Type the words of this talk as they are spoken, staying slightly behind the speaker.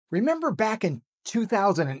Remember back in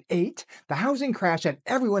 2008, the housing crash had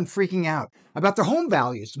everyone freaking out about their home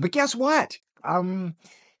values. But guess what?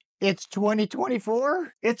 It's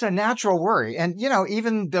 2024. It's a natural worry. And,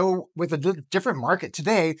 even though with a different market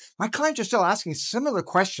today, my clients are still asking similar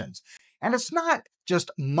questions. And it's not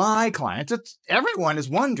just my clients, it's everyone is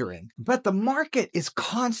wondering. But the market is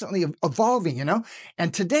constantly evolving,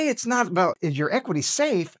 And today it's not about is your equity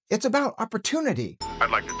safe, it's about opportunity.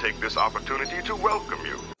 I'd like to take this opportunity to welcome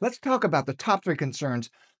you. Let's talk about the top 3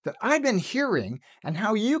 concerns that I've been hearing and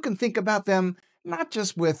how you can think about them not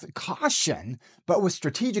just with caution, but with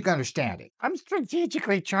strategic understanding. I'm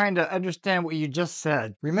strategically trying to understand what you just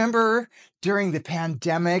said. Remember during the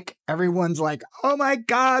pandemic, everyone's like, oh my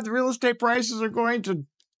God, the real estate prices are going to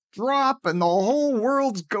drop and the whole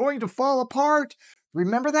world's going to fall apart.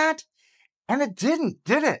 Remember that? And it didn't,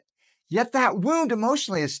 did it? Yet that wound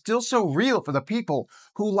emotionally is still so real for the people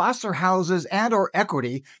who lost their houses and or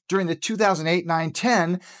equity during the 2008, 9,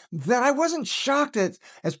 10 that I wasn't shocked at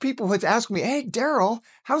as people would ask me, hey, Daryl,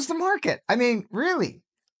 how's the market? I mean, really?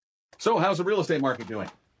 So how's the real estate market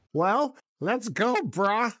doing? Well, let's go,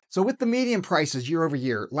 brah. So with the median prices year over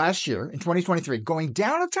year, last year in 2023, going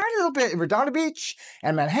down a tiny little bit in Redondo Beach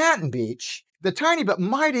and Manhattan Beach, the tiny but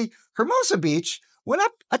mighty Hermosa Beach went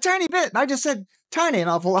up a tiny bit. And I just said tiny an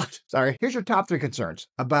awful lot. Sorry. Here's your top 3 concerns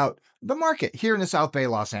about the market here in the South Bay,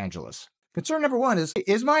 Los Angeles. Concern number 1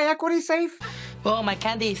 is my equity safe? Well, my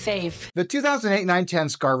candy is safe. The 2008, 9, 10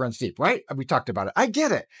 scar runs deep, right? We talked about it. I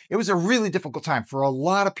get it. It was a really difficult time for a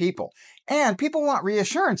lot of people. And people want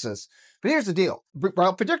reassurances. But here's the deal.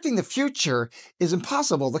 While predicting the future is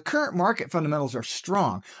impossible, the current market fundamentals are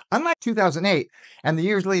strong. Unlike 2008 and the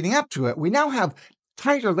years leading up to it, we now have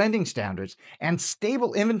tighter lending standards and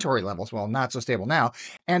stable inventory levels. Well, not so stable now.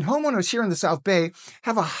 And homeowners here in the South Bay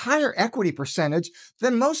have a higher equity percentage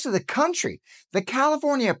than most of the country. The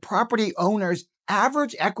California property owners'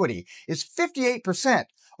 average equity is 58%,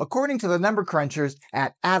 according to the number crunchers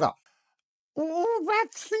at Adam. Oh, that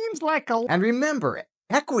seems like a... And remember,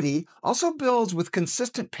 equity also builds with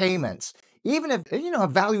consistent payments, even if,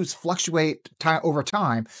 values fluctuate over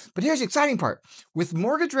time. But here's the exciting part. With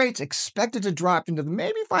mortgage rates expected to drop into the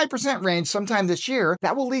maybe 5% range sometime this year,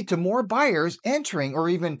 that will lead to more buyers entering or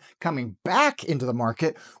even coming back into the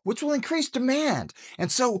market, which will increase demand.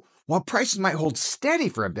 And so while prices might hold steady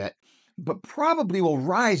for a bit, but probably will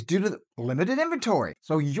rise due to the limited inventory.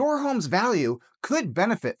 So your home's value could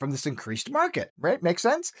benefit from this increased market, right? Makes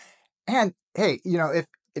sense? And hey,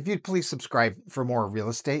 if you'd please subscribe for more real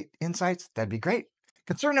estate insights, that'd be great.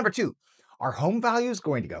 Concern number 2, are home values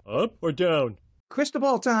going to go up or down? Crystal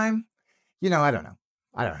ball time. I don't know.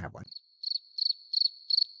 I don't have one.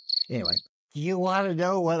 Anyway, do you want to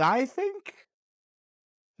know what I think?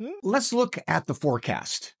 Let's look at the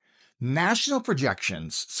forecast. National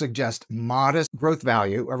projections suggest modest growth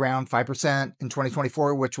value around 5% in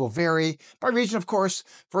 2024, which will vary by region, of course.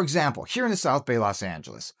 For example, here in the South Bay, Los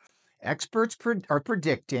Angeles, experts are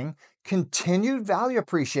predicting continued value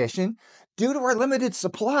appreciation due to our limited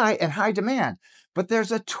supply and high demand. But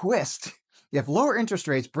there's a twist. If lower interest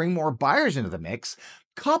rates bring more buyers into the mix,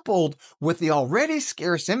 coupled with the already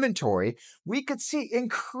scarce inventory, we could see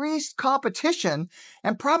increased competition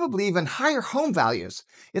and probably even higher home values.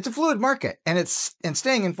 It's a fluid market, and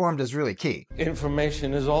staying informed is really key.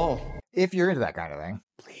 Information is all. If you're into that kind of thing,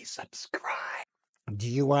 please subscribe. Do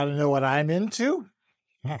you want to know what I'm into?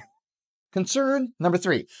 Concern number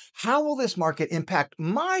 3, how will this market impact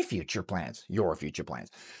my future plans, your future plans?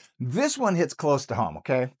 This one hits close to home,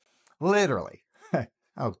 okay? Literally.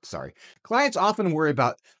 Oh, sorry. Clients often worry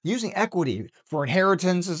about using equity for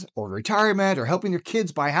inheritances or retirement or helping their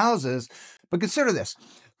kids buy houses. But consider this.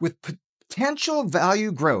 With potential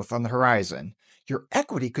value growth on the horizon, your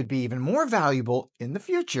equity could be even more valuable in the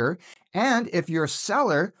future. And if you're a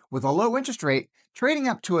seller with a low interest rate, trading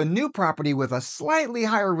up to a new property with a slightly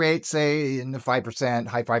higher rate, say in the 5%,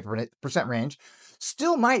 high 5% range,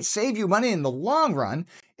 still might save you money in the long run,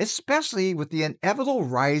 especially with the inevitable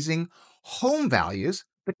rising home values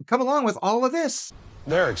that come along with all of this.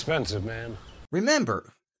 They're expensive, man.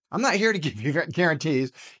 Remember, I'm not here to give you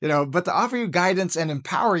guarantees, but to offer you guidance and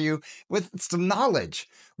empower you with some knowledge,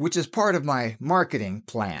 which is part of my marketing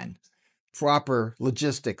plan. Proper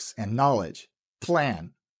logistics and knowledge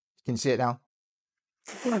plan. Can you see it now?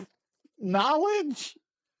 Knowledge?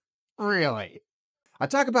 Really? I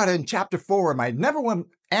talk about it in chapter 4 of my #1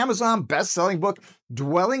 Amazon best-selling book,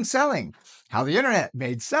 Dwelling Selling, how the internet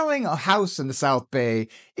made selling a house in the South Bay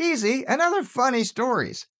easy and other funny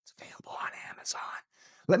stories. It's available on Amazon.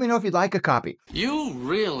 Let me know if you'd like a copy. You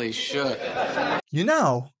really should.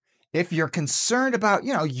 If you're concerned about,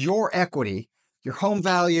 your equity, your home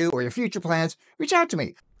value, or your future plans, reach out to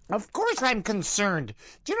me. Of course I'm concerned.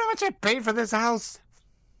 Do you know how much I paid for this house?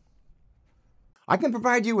 I can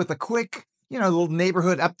provide you with a quick, little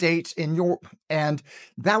neighborhood update and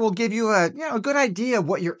that will give you a good idea of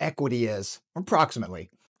what your equity is, approximately.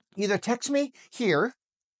 Either text me here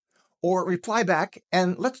or reply back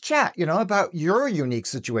and let's chat, about your unique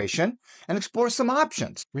situation and explore some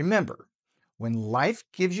options. Remember, when life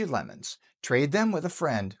gives you lemons, trade them with a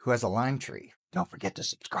friend who has a lime tree. Don't forget to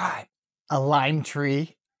subscribe. A lime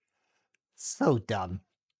tree? So dumb.